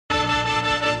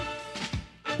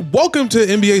Welcome to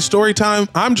NBA Storytime.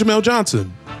 I'm Jamel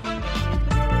Johnson.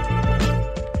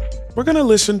 We're going to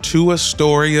listen to a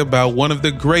story about one of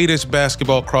the greatest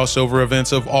basketball crossover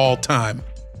events of all time.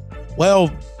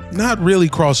 Well, not really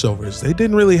crossovers. They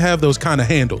didn't really have those kind of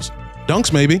handles.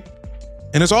 Dunks, maybe.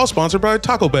 And it's all sponsored by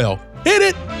Taco Bell. Hit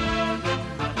it!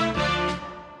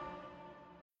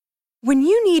 When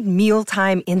you need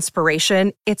mealtime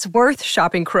inspiration, it's worth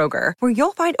shopping Kroger, where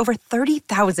you'll find over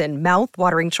 30,000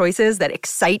 mouth-watering choices that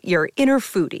excite your inner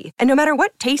foodie. And no matter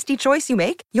what tasty choice you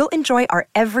make, you'll enjoy our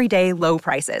everyday low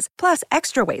prices, plus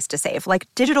extra ways to save, like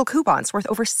digital coupons worth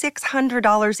over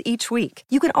 $600 each week.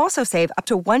 You can also save up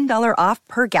to $1 off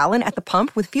per gallon at the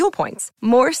pump with fuel points.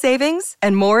 More savings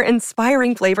and more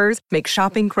inspiring flavors make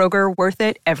shopping Kroger worth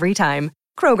it every time.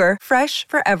 Kroger, fresh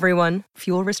for everyone.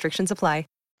 Fuel restrictions apply.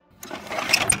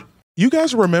 You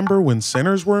guys remember when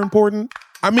centers were important?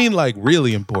 I mean, like,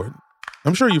 really important.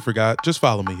 I'm sure you forgot. Just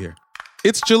follow me here.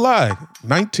 It's July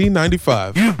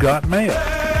 1995. You've got mail.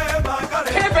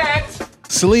 Pivot!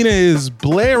 Selena is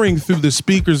blaring through the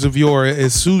speakers of your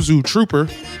Isuzu Trooper.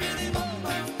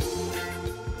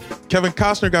 Kevin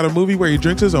Costner got a movie where he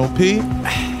drinks his own pee.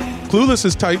 Clueless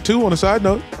is tight, too, on a side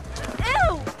note.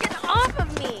 Ew! Get off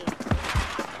of me!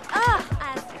 Ugh,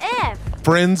 as if.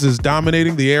 Friends is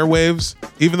dominating the airwaves,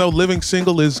 even though Living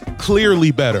Single is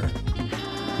clearly better.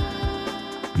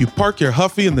 You park your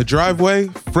Huffy in the driveway,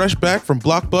 fresh back from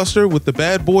Blockbuster with the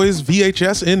Bad Boys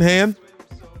VHS in hand.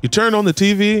 You turn on the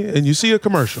TV and you see a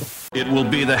commercial. It will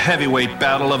be the heavyweight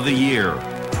battle of the year.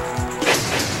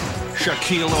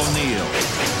 Shaquille O'Neal,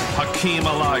 Hakeem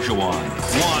Olajuwon,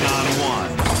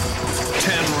 one-on-one.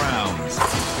 10 rounds,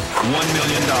 $1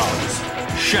 million.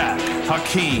 Shaq,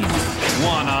 Hakeem,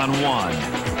 one-on-one.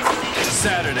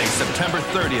 Saturday, September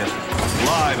 30th,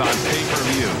 live on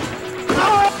pay-per-view.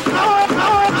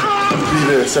 Be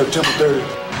there September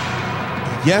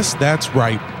 30th. Yes, that's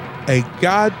right. A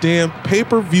goddamn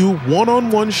pay-per-view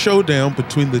one-on-one showdown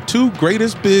between the two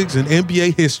greatest bigs in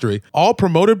NBA history, all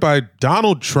promoted by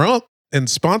Donald Trump and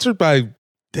sponsored by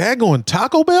daggone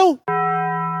Taco Bell?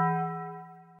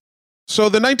 So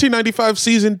the 1995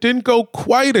 season didn't go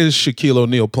quite as Shaquille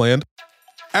O'Neal planned.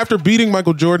 After beating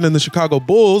Michael Jordan and the Chicago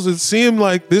Bulls, it seemed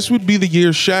like this would be the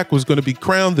year Shaq was going to be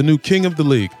crowned the new king of the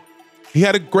league. He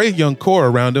had a great young core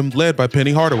around him, led by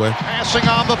Penny Hardaway. Passing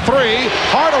on the three,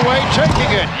 Hardaway taking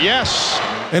it, yes.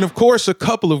 And of course, a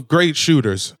couple of great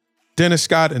shooters, Dennis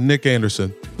Scott and Nick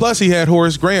Anderson. Plus, he had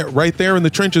Horace Grant right there in the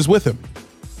trenches with him.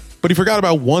 But he forgot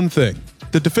about one thing,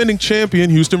 the defending champion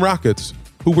Houston Rockets,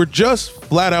 who were just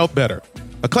flat out better.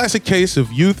 A classic case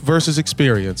of youth versus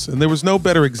experience, and there was no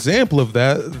better example of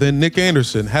that than Nick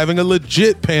Anderson having a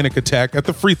legit panic attack at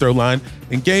the free throw line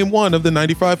in Game 1 of the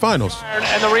 95 Finals.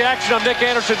 And the reaction of Nick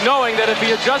Anderson knowing that if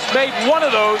he had just made one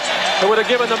of those, it would have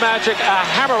given the Magic a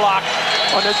hammerlock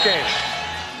on this game.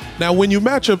 Now, when you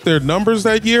match up their numbers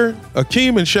that year,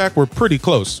 Hakeem and Shaq were pretty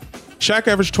close. Shaq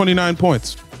averaged 29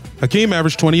 points. Hakeem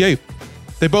averaged 28.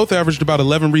 They both averaged about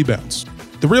 11 rebounds.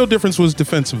 The real difference was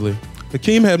defensively.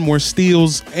 Hakeem had more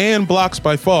steals and blocks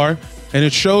by far, and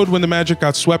it showed when the Magic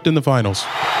got swept in the finals. The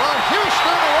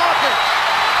Houston Rockets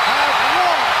have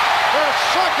won their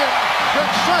second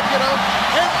consecutive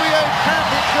NBA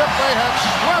championship. They have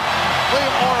swept the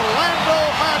Orlando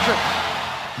Magic.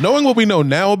 Knowing what we know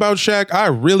now about Shaq, I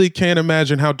really can't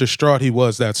imagine how distraught he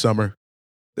was that summer.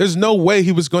 There's no way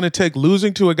he was going to take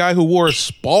losing to a guy who wore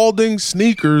Spalding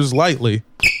sneakers lightly.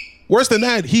 Worse than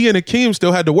that, he and Hakeem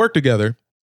still had to work together.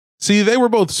 See, they were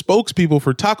both spokespeople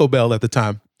for Taco Bell at the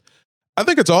time. I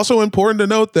think it's also important to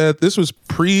note that this was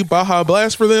pre-Baja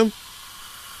Blast for them.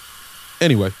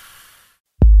 Anyway.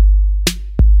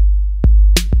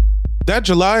 That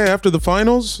July after the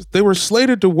finals, they were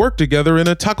slated to work together in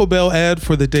a Taco Bell ad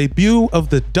for the debut of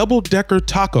the Double Decker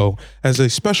Taco as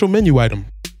a special menu item.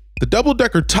 The Double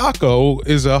Decker Taco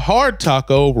is a hard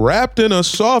taco wrapped in a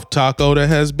soft taco that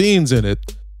has beans in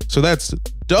it. So that's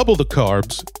double the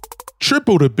carbs,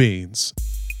 triple the beans,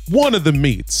 one of the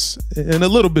meats, and a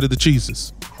little bit of the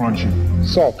cheeses. Crunchy,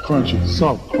 soft, crunchy,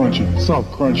 soft, crunchy,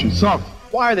 soft, crunchy, soft.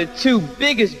 Why are the two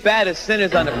biggest, baddest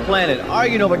sinners on the planet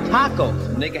arguing over tacos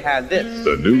when they can have this?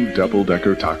 The new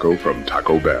double-decker taco from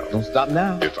Taco Bell. Don't stop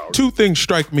now. Two things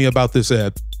strike me about this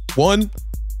ad. One,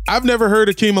 I've never heard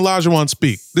Hakeem Olajuwon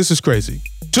speak. This is crazy.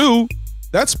 Two,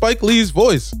 that's Spike Lee's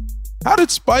voice. How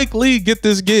did Spike Lee get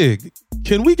this gig?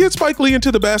 Can we get Spike Lee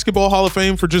into the Basketball Hall of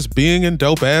Fame for just being in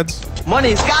dope ads?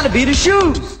 Money's gotta be the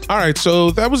shoes. All right,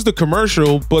 so that was the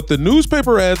commercial, but the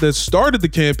newspaper ad that started the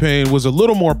campaign was a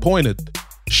little more pointed.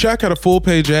 Shaq had a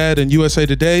full-page ad in USA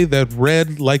Today that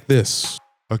read like this.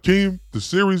 Hakeem, the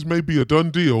series may be a done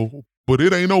deal, but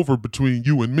it ain't over between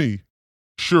you and me.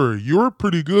 Sure, you're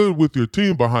pretty good with your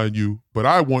team behind you, but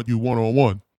I want you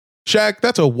one-on-one. Shaq,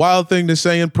 that's a wild thing to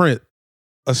say in print,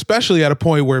 especially at a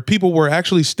point where people were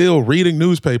actually still reading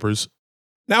newspapers.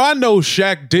 Now, I know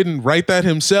Shaq didn't write that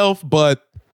himself, but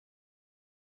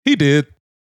he did.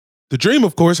 The Dream,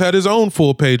 of course, had his own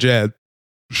full-page ad.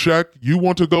 Shaq, you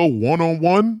want to go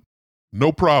one-on-one?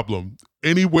 No problem.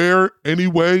 Anywhere,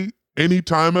 anyway,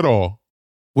 anytime at all.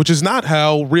 Which is not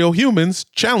how real humans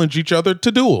challenge each other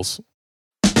to duels.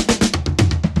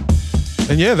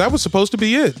 And yeah, that was supposed to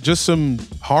be it. Just some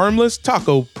harmless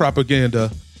taco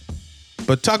propaganda.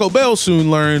 But Taco Bell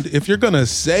soon learned if you're gonna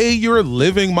say you're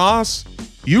living Moss,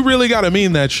 you really gotta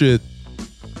mean that shit.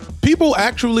 People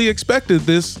actually expected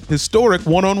this historic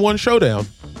one-on-one showdown.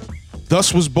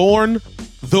 Thus was born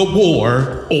the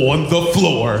War on the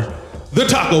Floor. The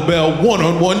Taco Bell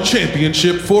one-on-one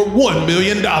championship for $1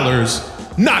 million.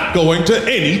 Not going to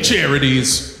any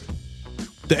charities.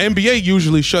 The NBA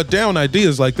usually shut down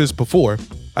ideas like this before.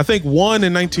 I think one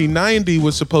in 1990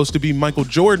 was supposed to be Michael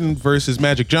Jordan versus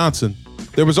Magic Johnson.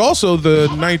 There was also the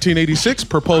 1986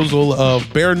 proposal of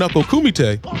bare knuckle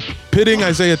kumite, pitting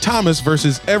Isaiah Thomas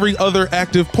versus every other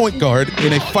active point guard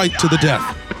in a fight to the death.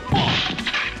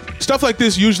 Stuff like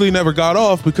this usually never got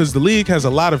off because the league has a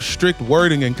lot of strict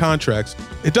wording and contracts.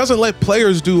 It doesn't let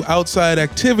players do outside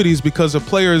activities because a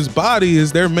player's body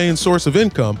is their main source of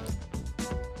income.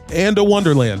 And a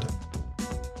wonderland.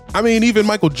 I mean, even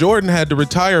Michael Jordan had to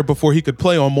retire before he could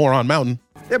play on Moron Mountain.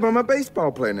 Yeah, but I'm a baseball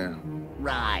player now.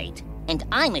 Right. And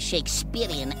I'm a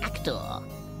Shakespearean actor.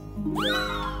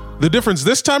 The difference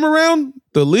this time around,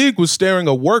 the league was staring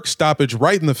a work stoppage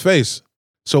right in the face.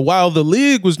 So while the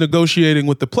league was negotiating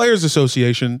with the Players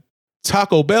Association,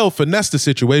 Taco Bell finessed the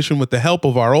situation with the help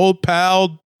of our old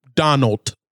pal,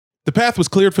 Donald. The path was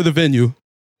cleared for the venue,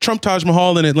 Trump Taj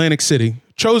Mahal in Atlantic City,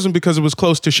 chosen because it was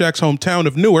close to Shaq's hometown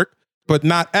of Newark, but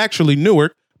not actually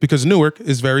Newark, because Newark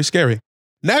is very scary.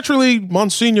 Naturally,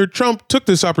 Monsignor Trump took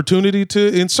this opportunity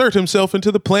to insert himself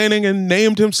into the planning and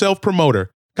named himself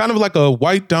promoter, kind of like a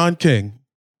white Don King,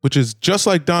 which is just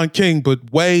like Don King,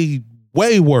 but way,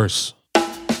 way worse.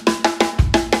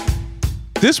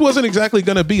 This wasn't exactly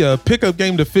going to be a pickup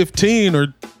game to 15 or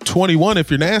 21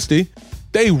 if you're nasty.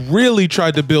 They really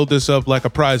tried to build this up like a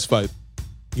prize fight.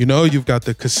 You know, you've got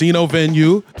the casino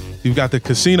venue, you've got the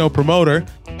casino promoter.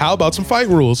 How about some fight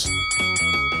rules?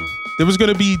 There was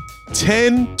going to be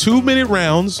 10 2-minute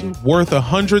rounds worth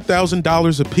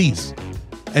 $100,000 apiece.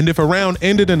 And if a round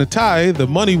ended in a tie, the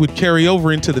money would carry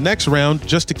over into the next round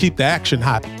just to keep the action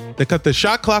hot. They cut the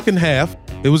shot clock in half.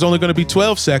 It was only going to be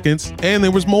 12 seconds, and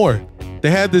there was more. They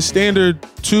had the standard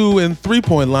 2 and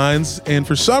 3-point lines, and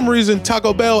for some reason,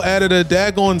 Taco Bell added a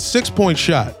daggone 6-point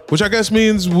shot, which I guess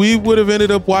means we would have ended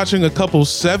up watching a couple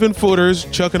 7-footers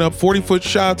chucking up 40-foot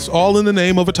shots all in the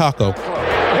name of a taco.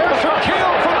 Here's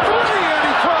Shaquille from 40, and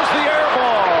he throws the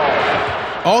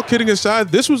air ball. All kidding aside,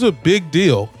 this was a big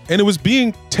deal, and it was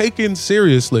being taken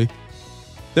seriously.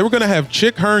 They were going to have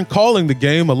Chick Hearn calling the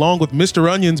game along with Mr.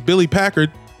 Onion's Billy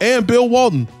Packard and Bill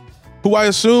Walton, who I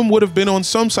assume would have been on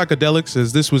some psychedelics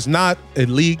as this was not a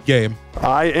league game.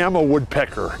 I am a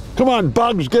woodpecker. Come on,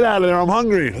 Bugs, get out of there. I'm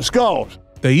hungry. Let's go.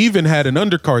 They even had an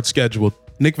undercard scheduled.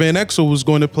 Nick Van Exel was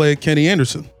going to play Kenny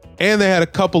Anderson. And they had a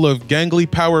couple of gangly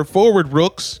power forward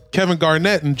rooks, Kevin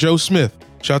Garnett and Joe Smith.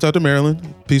 Shouts out to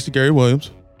Maryland. Peace to Gary Williams.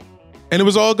 And it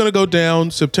was all going to go down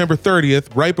September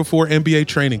 30th, right before NBA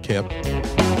training camp.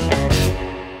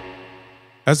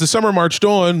 As the summer marched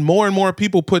on, more and more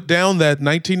people put down that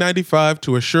 1995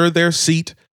 to assure their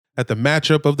seat at the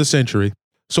matchup of the century.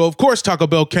 So, of course, Taco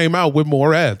Bell came out with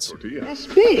more ads. That's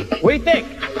big. What do you think?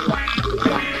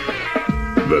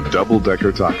 The Double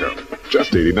Decker Taco,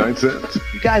 just 89 cents.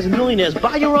 You guys are millionaires.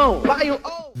 Buy your own. Buy your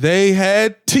own. They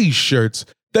had t-shirts.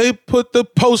 They put the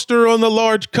poster on the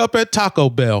large cup at Taco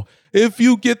Bell. If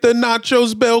you get the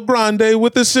Nachos Bel Grande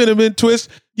with the cinnamon twist,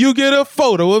 you get a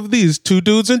photo of these two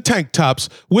dudes in tank tops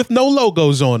with no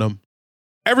logos on them.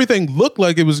 Everything looked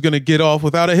like it was going to get off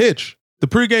without a hitch. The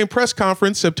pregame press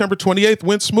conference September 28th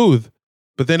went smooth.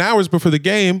 But then hours before the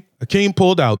game, Akeem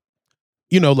pulled out.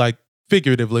 You know, like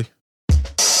figuratively.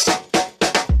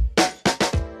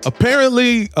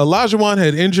 Apparently, Olajuwon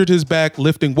had injured his back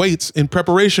lifting weights in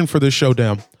preparation for this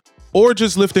showdown. Or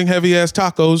just lifting heavy-ass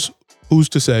tacos, who's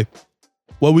to say?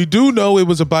 Well, we do know it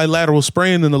was a bilateral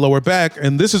sprain in the lower back,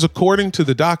 and this is according to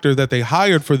the doctor that they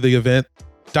hired for the event,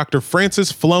 Dr.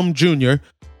 Francis Flum Jr.,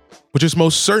 which is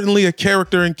most certainly a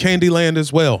character in Candyland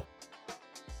as well.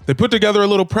 They put together a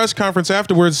little press conference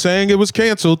afterwards saying it was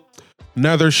canceled.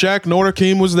 Neither Shaq nor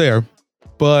Akeem was there.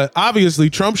 But obviously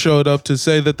Trump showed up to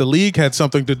say that the league had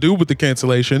something to do with the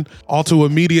cancellation, all to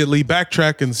immediately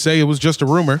backtrack and say it was just a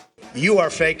rumor. You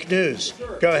are fake news.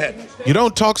 Go ahead. You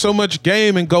don't talk so much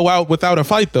game and go out without a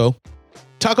fight, though.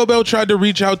 Taco Bell tried to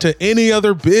reach out to any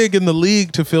other big in the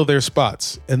league to fill their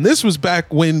spots. And this was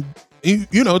back when,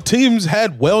 teams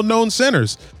had well-known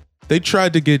centers. They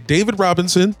tried to get David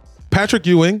Robinson, Patrick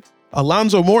Ewing,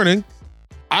 Alonzo Mourning.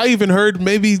 I even heard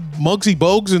maybe Muggsy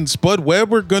Bogues and Spud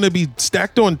Webb were going to be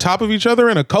stacked on top of each other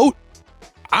in a coat.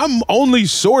 I'm only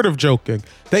sort of joking.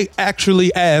 They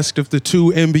actually asked if the two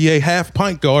NBA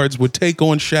half-pint guards would take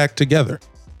on Shaq together.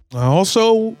 I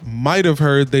also might have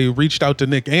heard they reached out to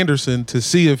Nick Anderson to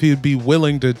see if he'd be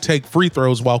willing to take free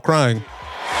throws while crying.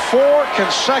 4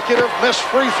 consecutive missed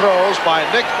free throws by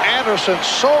Nick Anderson,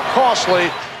 so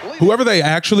costly. Whoever they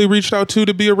actually reached out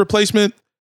to be a replacement,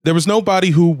 there was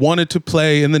nobody who wanted to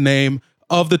play in the name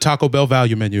of the Taco Bell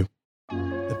value menu.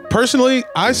 Personally,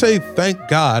 I say thank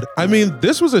God. I mean,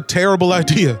 this was a terrible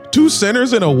idea. 2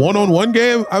 centers in a one-on-one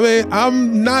game? I mean,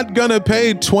 I'm not gonna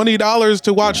pay $20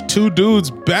 to watch 2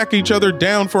 dudes back each other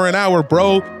down for an hour,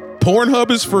 bro. Pornhub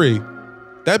is free.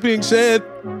 That being said,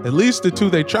 at least the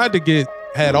 2 they tried to get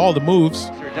had all the moves.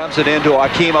 Here dumps it into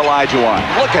Hakeem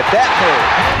Olajuwon. Look at that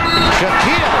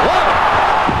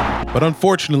move. But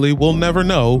unfortunately, we'll never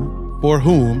know for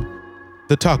whom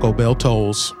the Taco Bell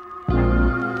tolls.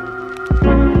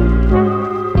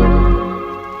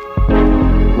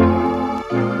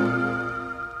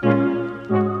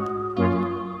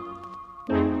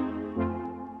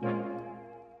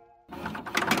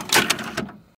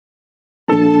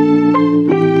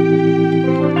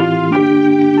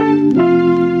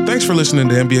 Thanks for listening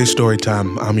to NBA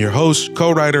Storytime. I'm your host,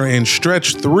 co-writer, and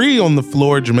stretch 3 on the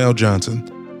floor, Jamel Johnson.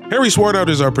 Harry Swartout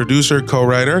is our producer,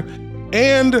 co-writer,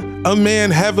 and a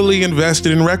man heavily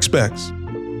invested in rec specs.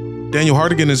 Daniel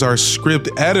Hardigan is our script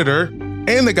editor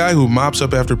and the guy who mops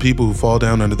up after people who fall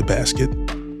down under the basket.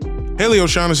 Haley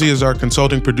O'Shaughnessy is our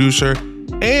consulting producer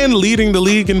and leading the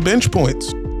league in bench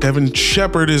points. Devin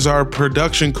Shepard is our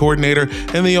production coordinator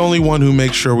and the only one who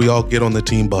makes sure we all get on the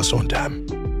team bus on time.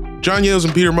 John Yales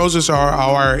and Peter Moses are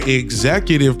our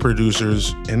executive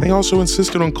producers, and they also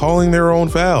insisted on calling their own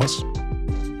fouls.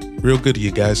 Real good to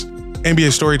you guys. NBA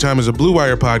Storytime is a Blue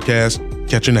Wire podcast.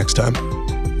 Catch you next time.